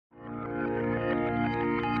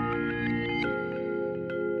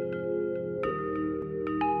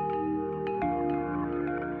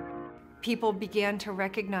people began to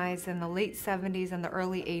recognize in the late 70s and the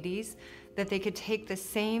early 80s that they could take the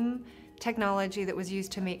same technology that was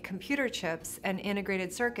used to make computer chips and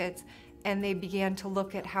integrated circuits, and they began to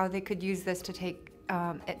look at how they could use this to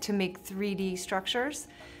make 3D structures.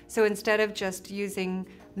 So instead of just using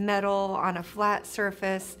metal on a flat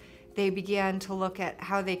surface, they began to look at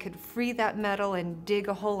how they could free that metal and dig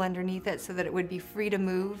a hole underneath it so that it would be free to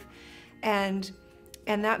move. And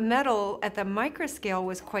that metal at the microscale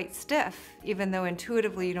was quite stiff, even though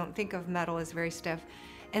intuitively you don't think of metal as very stiff.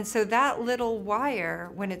 And so that little wire,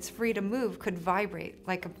 when it's free to move, could vibrate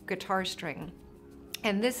like a guitar string.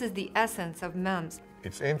 And this is the essence of MEMS.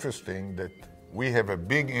 It's interesting that we have a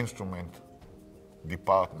big instrument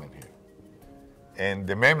department here. And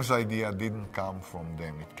the MEMS idea didn't come from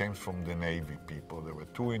them, it came from the Navy people. There were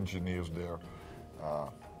two engineers there,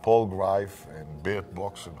 Paul Greif and Bert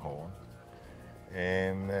Boxenhorn.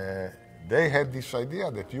 And they had this idea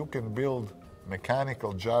that you can build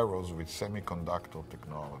mechanical gyros with semiconductor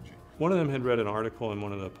technology. One of them had read an article in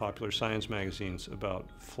one of the popular science magazines about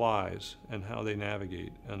flies and how they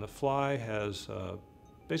navigate. And the fly has,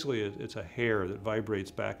 basically it's a hair that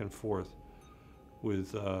vibrates back and forth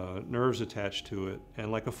with nerves attached to it.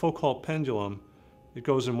 And like a Foucault pendulum, it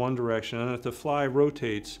goes in one direction. And if the fly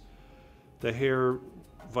rotates, the hair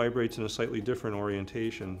vibrates in a slightly different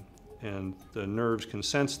orientation, and the nerves can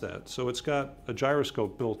sense that. So it's got a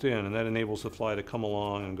gyroscope built in, and that enables the fly to come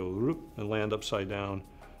along and go whoop, and land upside down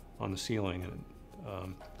on the ceiling.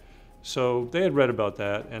 And, so they had read about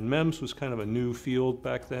that, and MEMS was kind of a new field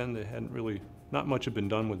back then. They hadn't really, not much had been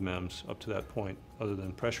done with MEMS up to that point, other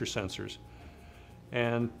than pressure sensors.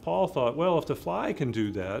 And Paul thought, well, if the fly can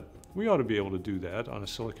do that, we ought to be able to do that on a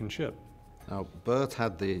silicon chip. Now, Bert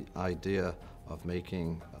had the idea of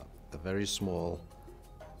making a very small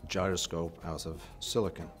gyroscope out of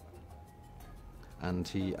silicon. And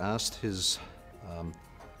he asked his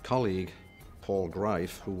colleague, Paul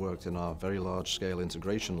Greif, who worked in our very large-scale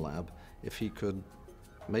integration lab, if he could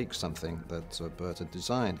make something that Bert had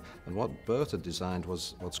designed. And what Bert had designed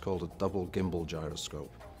was what's called a double gimbal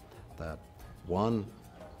gyroscope, that one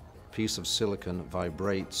piece of silicon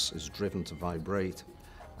vibrates, is driven to vibrate,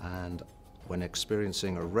 and when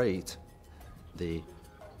experiencing a rate, the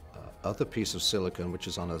other piece of silicon, which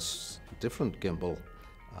is on a different gimbal,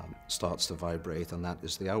 starts to vibrate, and that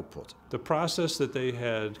is the output. The process that they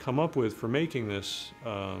had come up with for making this,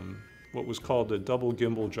 what was called the double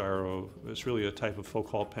gimbal gyro, it's really a type of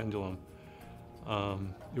Foucault pendulum.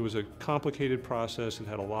 It was a complicated process. It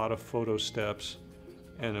had a lot of photo steps,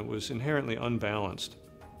 and it was inherently unbalanced,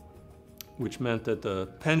 which meant that the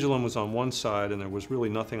pendulum was on one side and there was really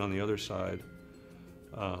nothing on the other side.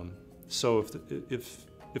 So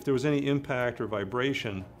if there was any impact or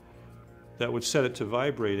vibration, that would set it to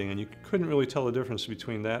vibrating, and you couldn't really tell the difference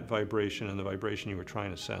between that vibration and the vibration you were trying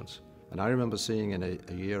to sense. And I remember seeing in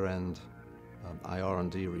a year-end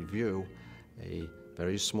IR&D review a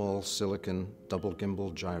very small silicon double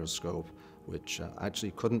gimbal gyroscope, which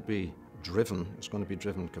actually couldn't be driven. It was going to be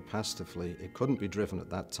driven capacitively. It couldn't be driven at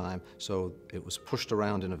that time, so it was pushed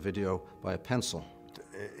around in a video by a pencil.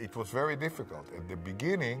 It was very difficult. At the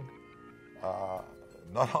beginning,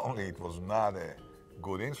 not only it was not a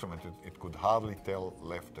good instrument, it could hardly tell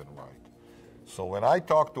left and right. So when I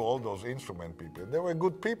talked to all those instrument people, there were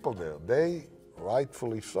good people there. They,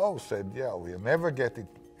 rightfully so, said, yeah, we'll never get it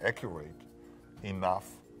accurate enough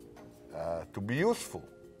to be useful.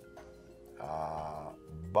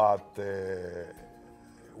 But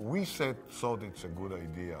we thought it's a good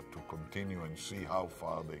idea to continue and see how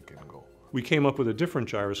far they can go. We came up with a different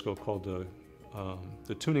gyroscope called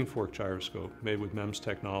the tuning fork gyroscope, made with MEMS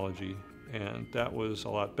technology, and that was a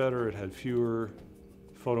lot better. It had fewer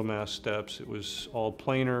photomask steps. It was all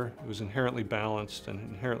planar. It was inherently balanced and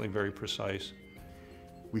inherently very precise.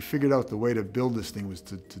 We figured out the way to build this thing was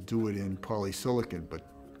to do it in polysilicon, but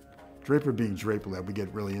Draper being Draper Lab, we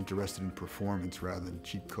get really interested in performance rather than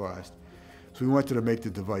cheap cost. So we wanted to make the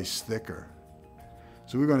device thicker.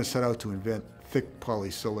 So we were going to set out to invent thick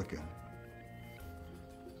polysilicon.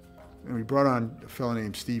 And we brought on a fellow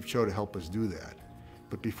named Steve Cho to help us do that.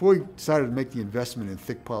 But before we decided to make the investment in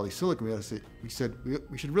thick polysilicon, we said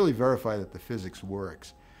we should really verify that the physics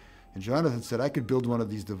works. And Jonathan said, I could build one of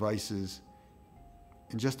these devices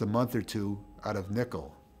in just a month or two out of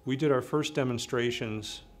nickel. We did our first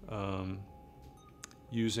demonstrations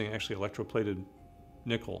using actually electroplated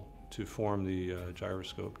nickel to form the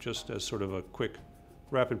gyroscope, just as sort of a quick,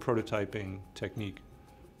 rapid prototyping technique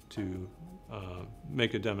to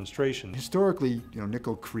make a demonstration. Historically,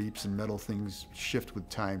 nickel creeps and metal things shift with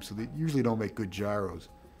time, so they usually don't make good gyros.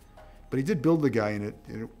 But he did build the guy, and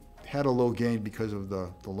it had a low gain because of the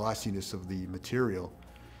lossiness of the material,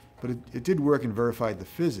 but it did work and verified the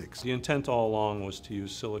physics. The intent all along was to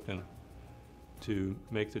use silicon to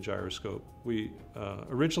make the gyroscope. We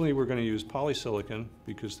originally were going to use polysilicon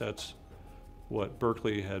because that's what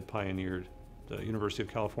Berkeley had pioneered. The University of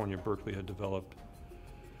California, Berkeley had developed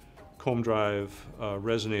comb drive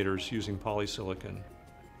resonators using polysilicon.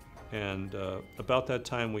 And about that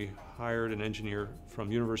time we hired an engineer from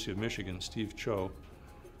University of Michigan, Steve Cho,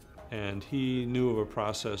 and he knew of a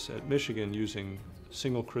process at Michigan using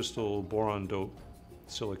single crystal boron dope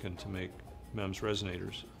silicon to make MEMS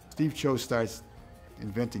resonators. Steve Cho starts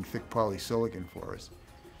inventing thick polysilicon for us.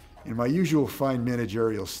 In my usual fine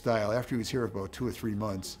managerial style, after he was here about 2 or 3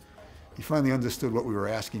 months, he finally understood what we were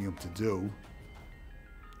asking him to do.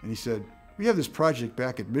 And he said, "We have this project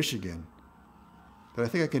back at Michigan that I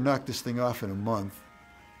think I can knock this thing off in a month,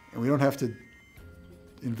 and we don't have to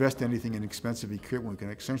invest anything in expensive equipment. We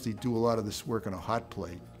can essentially do a lot of this work on a hot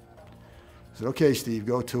plate." I said, "Okay, Steve,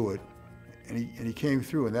 go to it." And he came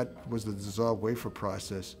through, and that was the dissolved wafer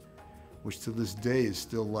process, which to this day is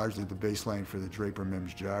still largely the baseline for the Draper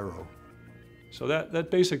MEMS gyro. So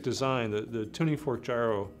that basic design, the tuning fork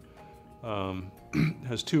gyro,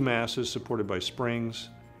 has 2 masses supported by springs,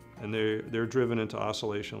 and they're driven into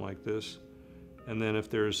oscillation like this. And then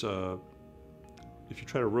if you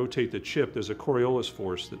try to rotate the chip, there's a Coriolis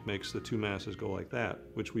force that makes the 2 masses go like that,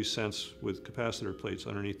 which we sense with capacitor plates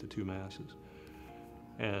underneath the 2 masses.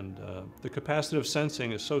 And the capacitive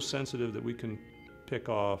sensing is so sensitive that we can pick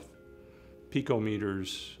off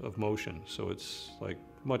picometers of motion. So it's like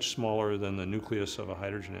much smaller than the nucleus of a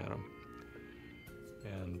hydrogen atom.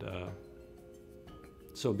 And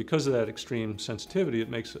so because of that extreme sensitivity, it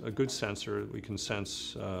makes a good sensor. We can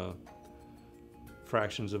sense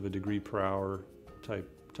fractions of a degree per hour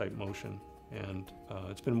type motion. And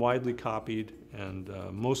it's been widely copied, and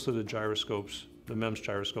most of the gyroscopes, the MEMS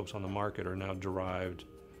gyroscopes on the market, are now derived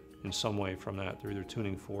in some way from that. They're either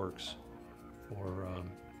tuning forks or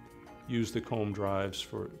use the comb drives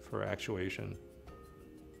for actuation.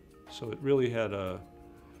 So it really had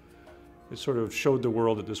it sort of showed the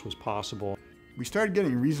world that this was possible. We started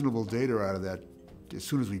getting reasonable data out of that as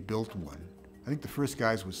soon as we built one. I think the first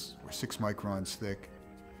guys were 6 microns thick.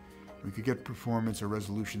 We could get performance or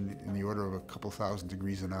resolution in the order of a couple thousand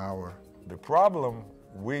degrees an hour. The problem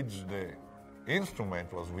with the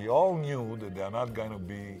instrument was we all knew that they're not going to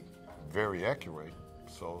be very accurate.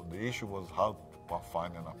 So the issue was how to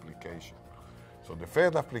find an application. So the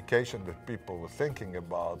first application that people were thinking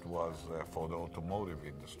about was for the automotive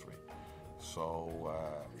industry. So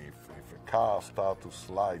if a car starts to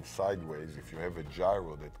slide sideways, if you have a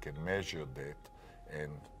gyro that can measure that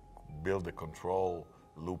and build a control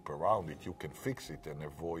loop around it, you can fix it and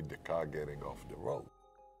avoid the car getting off the road.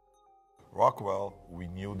 Rockwell, we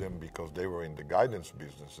knew them because they were in the guidance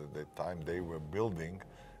business at that time. They were building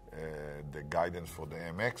the guidance for the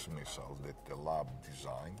MX missiles that the lab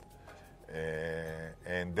designed.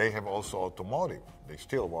 And they have also automotive. They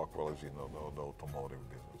still, Rockwell is in the automotive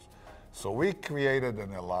business. So we created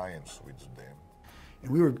an alliance with them.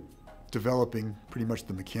 And we were developing pretty much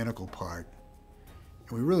the mechanical part.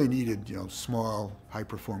 And we really needed, small,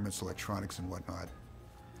 high-performance electronics and whatnot,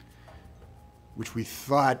 which we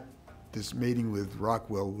thought this mating with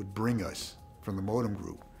Rockwell would bring us from the modem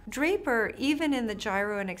group. Draper, even in the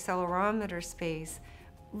gyro and accelerometer space,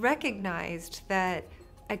 recognized that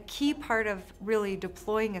a key part of really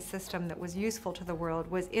deploying a system that was useful to the world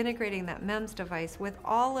was integrating that MEMS device with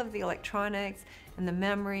all of the electronics and the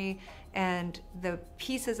memory and the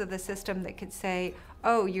pieces of the system that could say,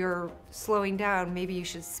 oh, you're slowing down, maybe you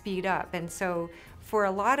should speed up. And so for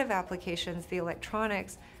a lot of applications, the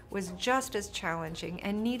electronics was just as challenging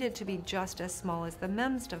and needed to be just as small as the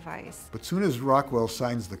MEMS device. But soon as Rockwell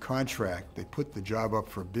signs the contract, they put the job up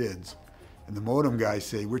for bids, and the modem guys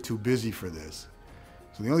say, we're too busy for this.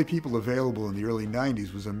 So the only people available in the early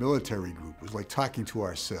 90s was a military group. It was like talking to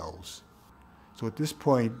ourselves. So at this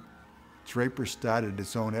point, Draper started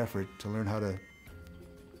its own effort to learn how to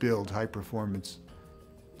build high-performance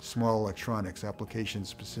small electronics,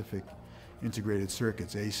 application-specific integrated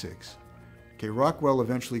circuits, ASICs. Okay, Rockwell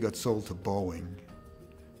eventually got sold to Boeing.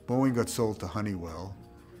 Boeing got sold to Honeywell.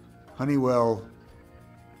 Honeywell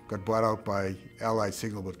got bought out by Allied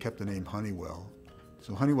Signal but kept the name Honeywell.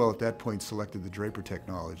 So Honeywell at that point selected the Draper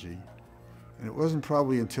technology. And it wasn't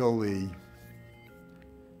probably until the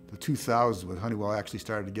 2000s when Honeywell actually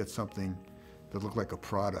started to get something that looked like a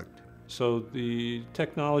product. So the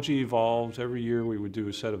technology evolved. Every year we would do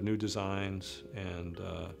a set of new designs, and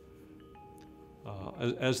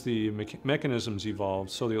as the mechanisms evolved,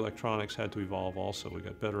 so the electronics had to evolve also. We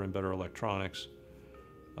got better and better electronics.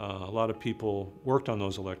 A lot of people worked on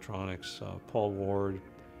those electronics. Paul Ward,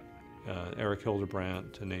 Eric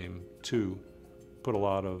Hildebrandt, to name two, put a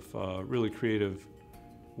lot of really creative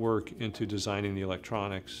work into designing the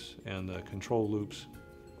electronics and the control loops,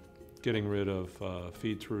 getting rid of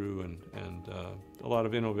feed-through, and a lot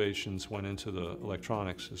of innovations went into the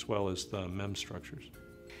electronics as well as the MEMS structures.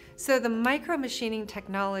 So the micromachining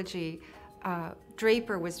technology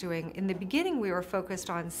Draper was doing, in the beginning we were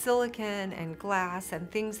focused on silicon and glass and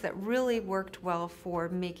things that really worked well for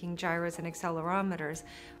making gyros and accelerometers.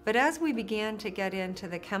 But as we began to get into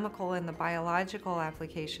the chemical and the biological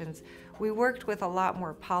applications, we worked with a lot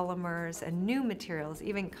more polymers and new materials,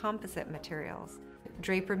 even composite materials.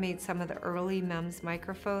 Draper made some of the early MEMS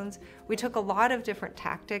microphones. We took a lot of different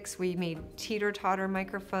tactics. We made teeter-totter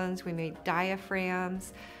microphones, we made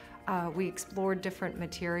diaphragms, we explored different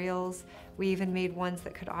materials. We even made ones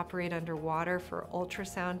that could operate underwater for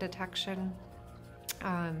ultrasound detection.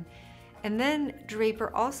 And then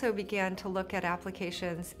Draper also began to look at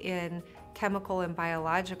applications in chemical and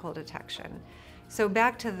biological detection. So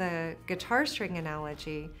back to the guitar string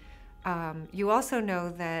analogy, you also know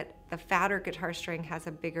that the fatter guitar string has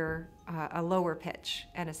a lower pitch,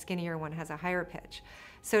 and a skinnier one has a higher pitch.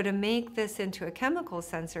 So to make this into a chemical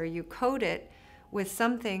sensor, you coat it with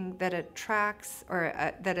something that attracts or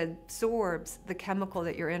that absorbs the chemical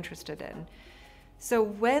that you're interested in. So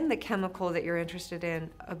when the chemical that you're interested in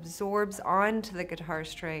absorbs onto the guitar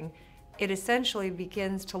string, it essentially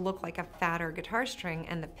begins to look like a fatter guitar string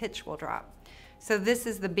and the pitch will drop. So this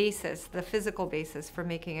is the basis, the physical basis for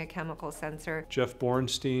making a chemical sensor. Jeff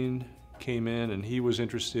Bornstein came in and he was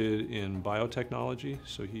interested in biotechnology,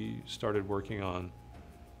 so he started working on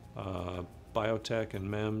biotech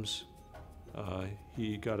and MEMS.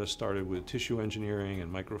 He got us started with tissue engineering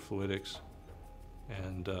and microfluidics,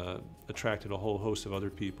 and attracted a whole host of other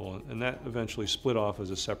people, and that eventually split off as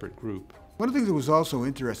a separate group. One of the things that was also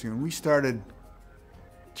interesting, when we started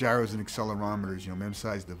gyros and accelerometers,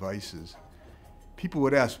 MEMS-sized devices, people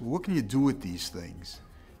would ask, well, what can you do with these things?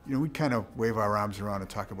 We kind of wave our arms around and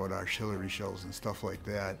talk about artillery shells and stuff like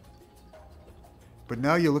that. But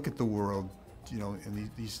now you look at the world, and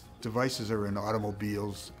these devices are in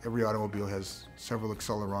automobiles. Every automobile has several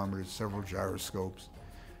accelerometers, several gyroscopes.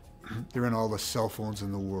 They're in all the cell phones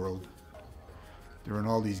in the world. They're in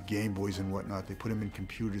all these Game Boys and whatnot. They put them in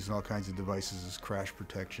computers and all kinds of devices as crash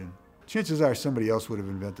protection. Chances are somebody else would have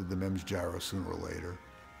invented the MEMS gyro sooner or later.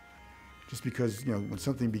 Just because, when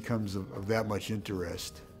something becomes of that much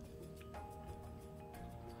interest.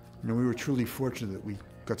 We were truly fortunate that we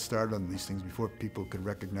got started on these things before people could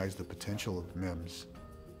recognize the potential of MEMS.